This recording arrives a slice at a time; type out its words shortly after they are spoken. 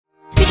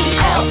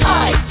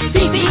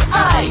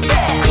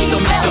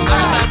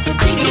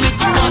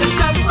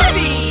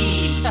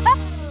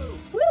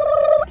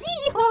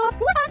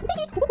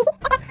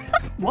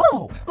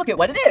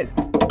what it is.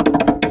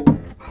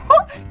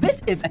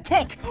 This is a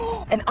tank,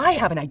 and I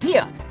have an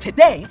idea.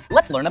 Today,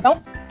 let's learn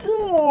about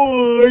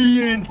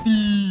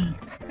buoyancy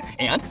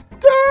and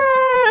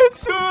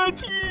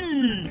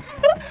density.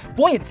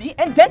 Buoyancy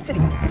and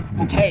density.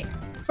 Okay,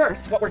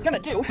 first, what we're gonna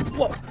do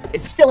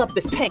is fill up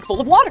this tank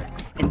full of water.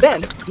 And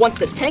then, once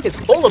this tank is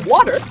full of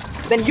water,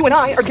 then you and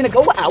I are gonna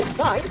go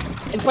outside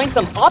and find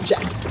some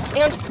objects.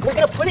 And we're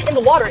gonna put it in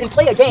the water and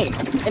play a game.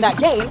 And that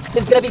game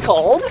is gonna be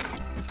called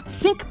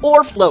Sink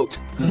or Float.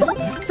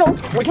 So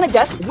we're gonna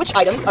guess which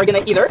items are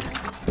gonna either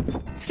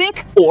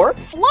sink or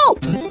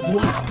float.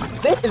 Wow,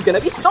 this is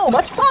gonna be so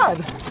much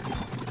fun.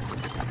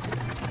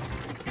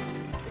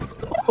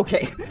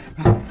 Okay,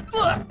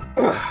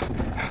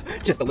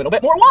 just a little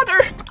bit more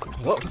water.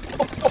 Whoa.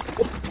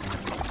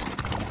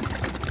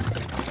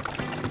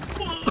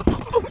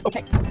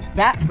 Okay,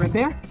 that right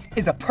there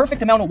is a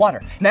perfect amount of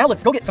water. Now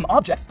let's go get some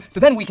objects so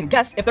then we can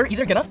guess if they're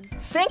either gonna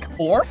sink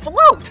or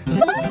float.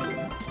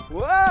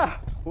 Whoa!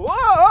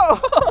 Whoa!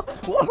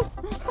 Whoa!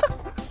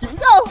 Here we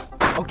go!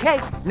 Okay,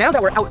 now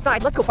that we're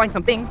outside, let's go find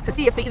some things to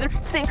see if they either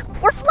sink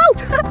or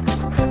float.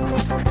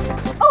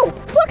 Oh,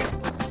 look!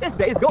 This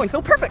day is going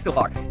so perfect so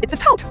far. It's a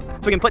tote, so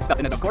we can put stuff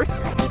in it, of course.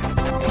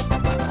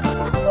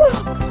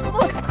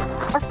 Look,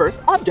 our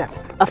first object,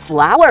 a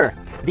flower.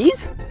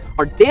 These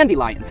are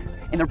dandelions,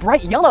 and they're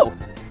bright yellow.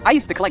 I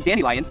used to collect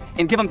dandelions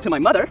and give them to my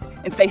mother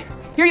and say,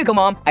 "Here you go,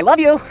 Mom, I love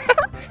you."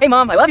 Hey,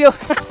 Mom, I love you.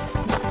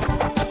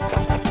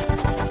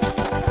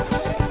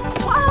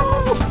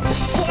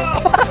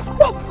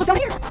 Whoa, look down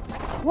here.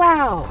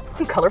 Wow,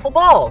 some colorful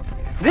balls.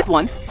 This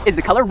one is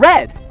the color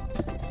red.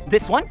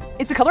 This one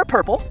is the color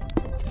purple.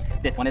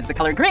 This one is the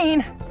color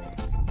green.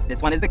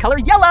 This one is the color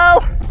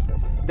yellow.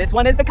 This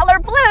one is the color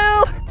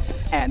blue.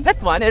 And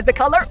this one is the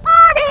color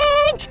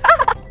orange.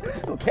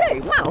 Okay,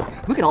 wow,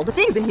 look at all the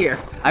things in here.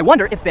 I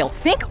wonder if they'll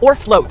sink or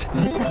float.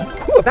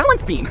 Ooh, a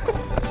balance beam.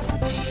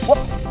 Whoa,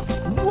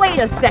 wait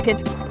a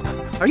second.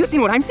 Are you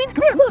seeing what I'm seeing?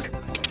 Come here, look.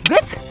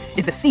 This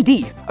is a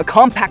CD, a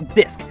compact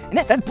disc, and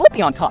it says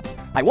Blippi on top.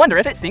 I wonder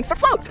if it sinks or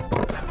floats.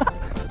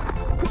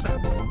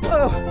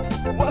 Whoa,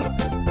 whoa,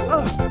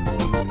 whoa.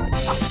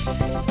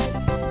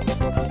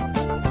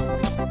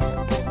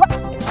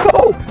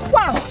 Oh,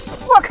 wow,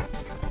 look,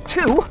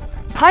 2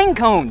 pine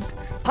cones.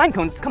 Pine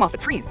cones come off the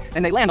trees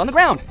and they land on the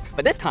ground.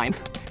 But this time,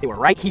 they were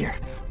right here.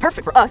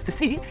 Perfect for us to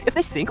see if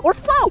they sink or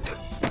float.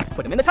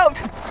 Put them in the tote.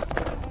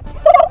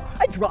 Oh,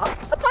 I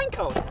dropped a pine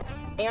cone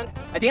and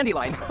a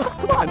dandelion.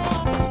 Come on.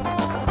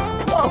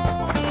 Whoa.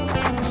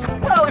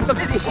 Oh, I'm so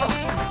dizzy. Whoa.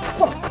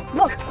 Whoa,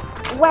 look.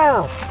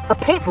 Wow, a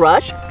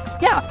paintbrush.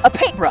 Yeah, a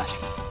paintbrush.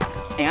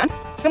 And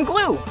some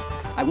glue.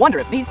 I wonder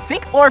if these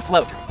sink or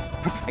float.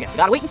 I guess we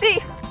gotta wait and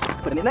see.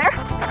 Put them in there.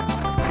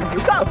 And here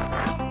we go.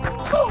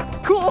 Oh,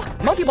 cool,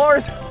 monkey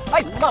bars.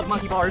 I love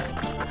monkey bars.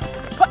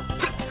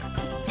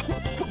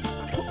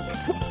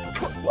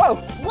 Whoa.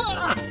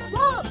 Whoa.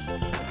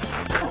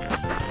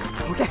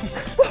 Okay,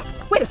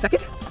 wait a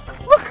second.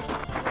 Look,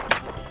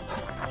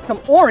 some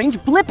orange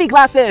Blippi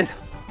glasses.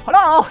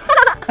 Hello.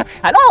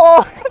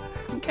 Hello.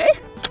 Okay.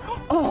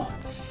 Oh,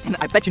 and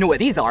I bet you know what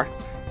these are.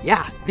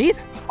 Yeah,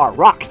 these are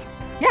rocks.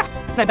 Yeah,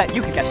 and I bet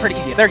you can guess pretty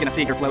easy if they're gonna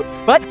sink or float.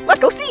 But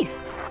let's go see.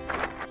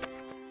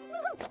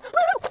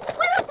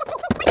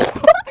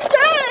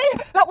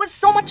 That was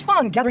so much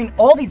fun gathering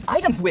all these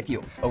items with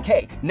you.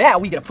 Okay, now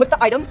we're gonna put the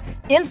items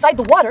inside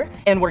the water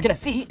and we're gonna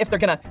see if they're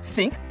gonna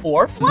sink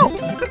or float.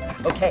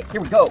 Okay,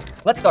 here we go.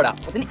 Let's start off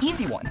with an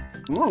easy one.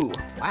 Ooh,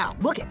 wow,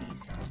 look at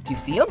these. Do you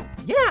see them?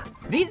 Yeah,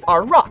 these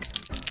are rocks.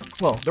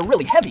 Well, they're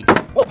really heavy.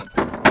 Whoa.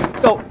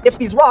 So if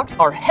these rocks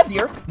are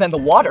heavier than the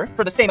water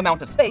for the same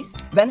amount of space,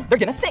 then they're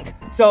gonna sink.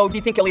 So do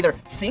you think it'll either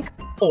sink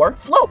or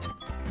float?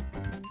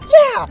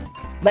 Yeah,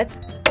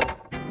 let's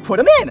put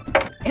them in.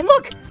 And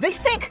look, they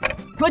sink.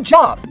 Good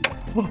job.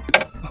 Whoa.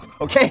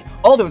 Okay,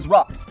 all those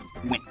rocks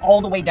went all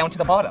the way down to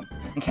the bottom.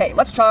 Okay,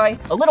 let's try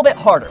a little bit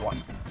harder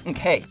one.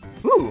 Okay,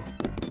 ooh,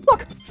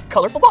 look,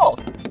 colorful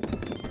balls.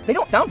 They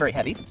don't sound very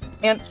heavy,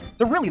 and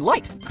they're really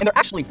light, and they're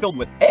actually filled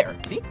with air,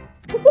 see?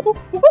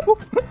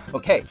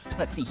 Okay,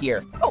 let's see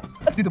here. Oh,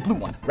 let's do the blue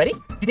one. Ready?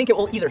 Do you think it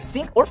will either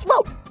sink or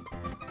float?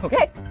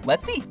 Okay,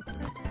 let's see.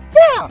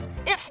 Yeah,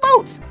 it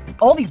floats.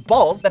 All these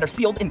balls that are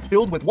sealed and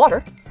filled with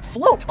water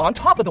float on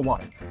top of the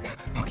water.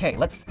 Okay,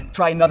 let's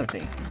try another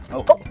thing.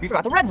 Oh, we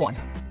forgot the red one.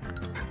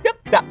 Yep,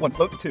 that one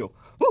floats too.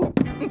 Ooh,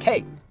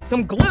 okay,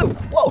 some glue.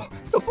 Whoa,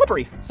 so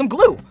slippery. Some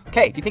glue.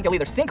 Okay, do you think it'll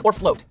either sink or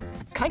float?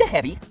 It's kind of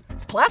heavy.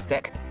 It's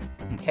plastic.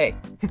 Okay,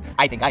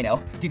 I think I know.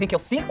 Do you think he'll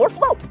sink or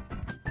float?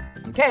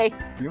 Okay,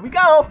 here we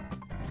go.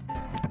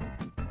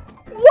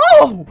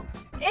 Whoa!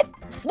 It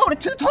floated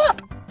to the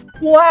top.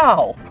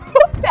 Wow,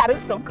 that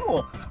is so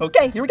cool.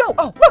 Okay, here we go.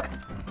 Oh, look,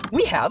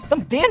 we have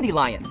some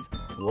dandelions.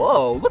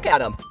 Whoa, look at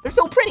them. They're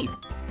so pretty.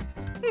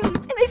 And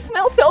they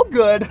smell so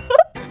good.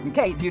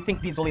 Okay, do you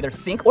think these will either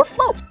sink or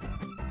float?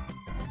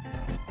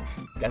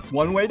 Guess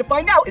one way to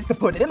find out is to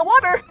put it in the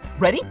water.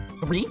 Ready?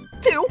 3,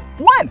 2,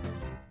 1.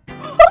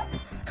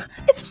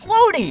 It's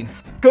floating.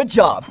 Good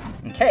job.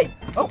 Okay.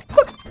 Oh,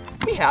 look,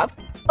 we have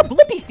a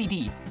Blippi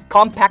CD.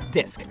 compact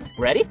disc.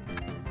 Ready?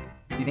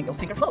 Do you think it'll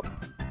sink or float?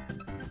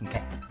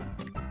 Okay.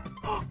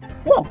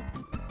 Whoa!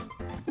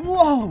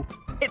 Whoa!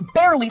 It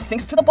barely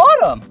sinks to the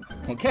bottom.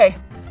 Okay,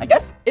 I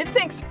guess it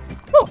sinks.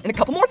 Oh, and a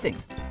couple more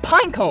things.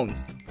 Pine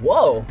cones.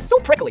 Whoa, so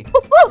prickly.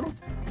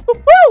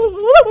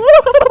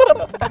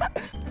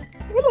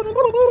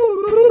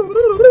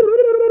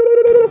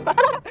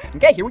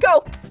 Okay, here we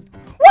go.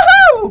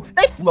 Woohoo!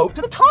 They float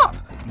to the top.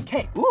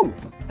 Okay, ooh,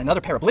 another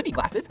pair of Blippi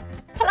glasses.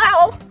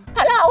 Hello?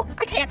 Hello?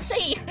 I can't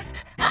see.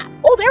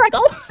 Oh, there I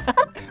go.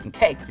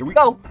 Okay, here we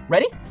go.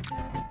 Ready?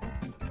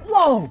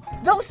 Whoa,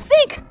 those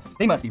sink.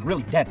 They must be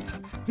really dense.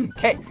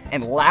 Okay,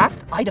 and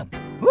last item.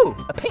 Ooh,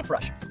 a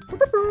paintbrush.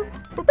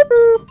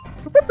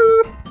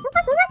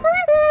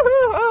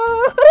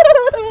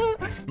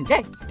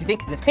 Okay, do you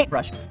think this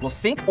paintbrush will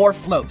sink or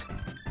float?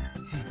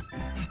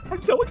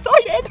 I'm so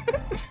excited.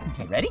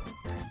 Okay, ready?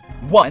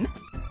 1,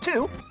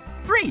 2,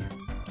 3.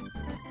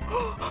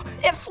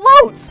 It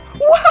floats!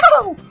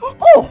 Wow!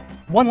 Oh,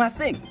 one last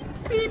thing.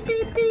 Beep,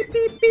 beep, beep,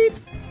 beep, beep.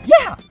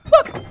 Yeah,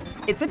 look,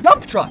 it's a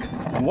dump truck.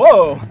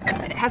 Whoa,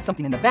 and it has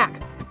something in the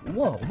back.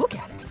 Whoa, look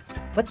at it.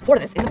 Let's pour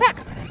this in the back.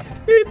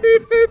 Beep,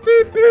 beep, beep,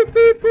 beep, beep,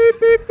 beep, beep,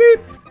 beep,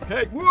 beep.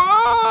 Okay,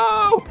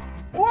 whoa!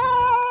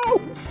 Whoa!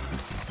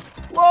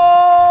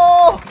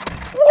 Whoa!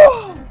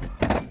 Whoa!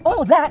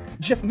 All of that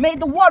just made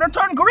the water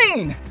turn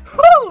green.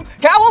 Woo!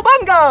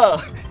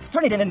 Cowabunga! It's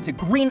turning it into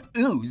green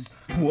ooze.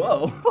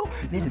 Whoa,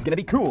 this is gonna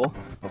be cool.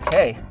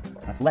 Okay,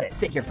 let's let it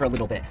sit here for a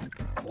little bit.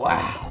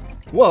 Wow.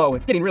 Whoa,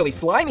 it's getting really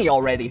slimy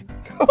already.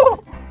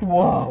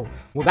 Whoa.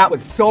 Well, that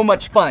was so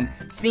much fun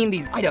seeing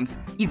these items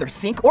either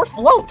sink or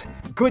float.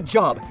 Good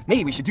job.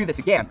 Maybe we should do this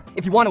again.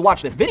 If you want to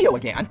watch this video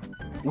again,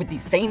 with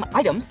these same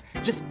items,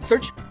 just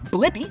search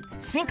Blippi,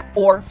 sink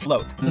or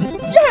float.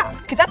 Yeah,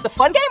 because that's the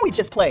fun game we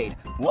just played.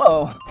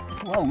 Whoa.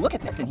 Whoa, look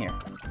at this in here.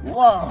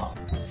 Whoa,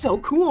 so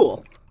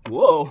cool.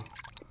 Whoa.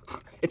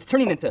 It's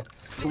turning into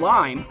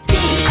slime.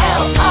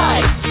 B-L-I-B-B-I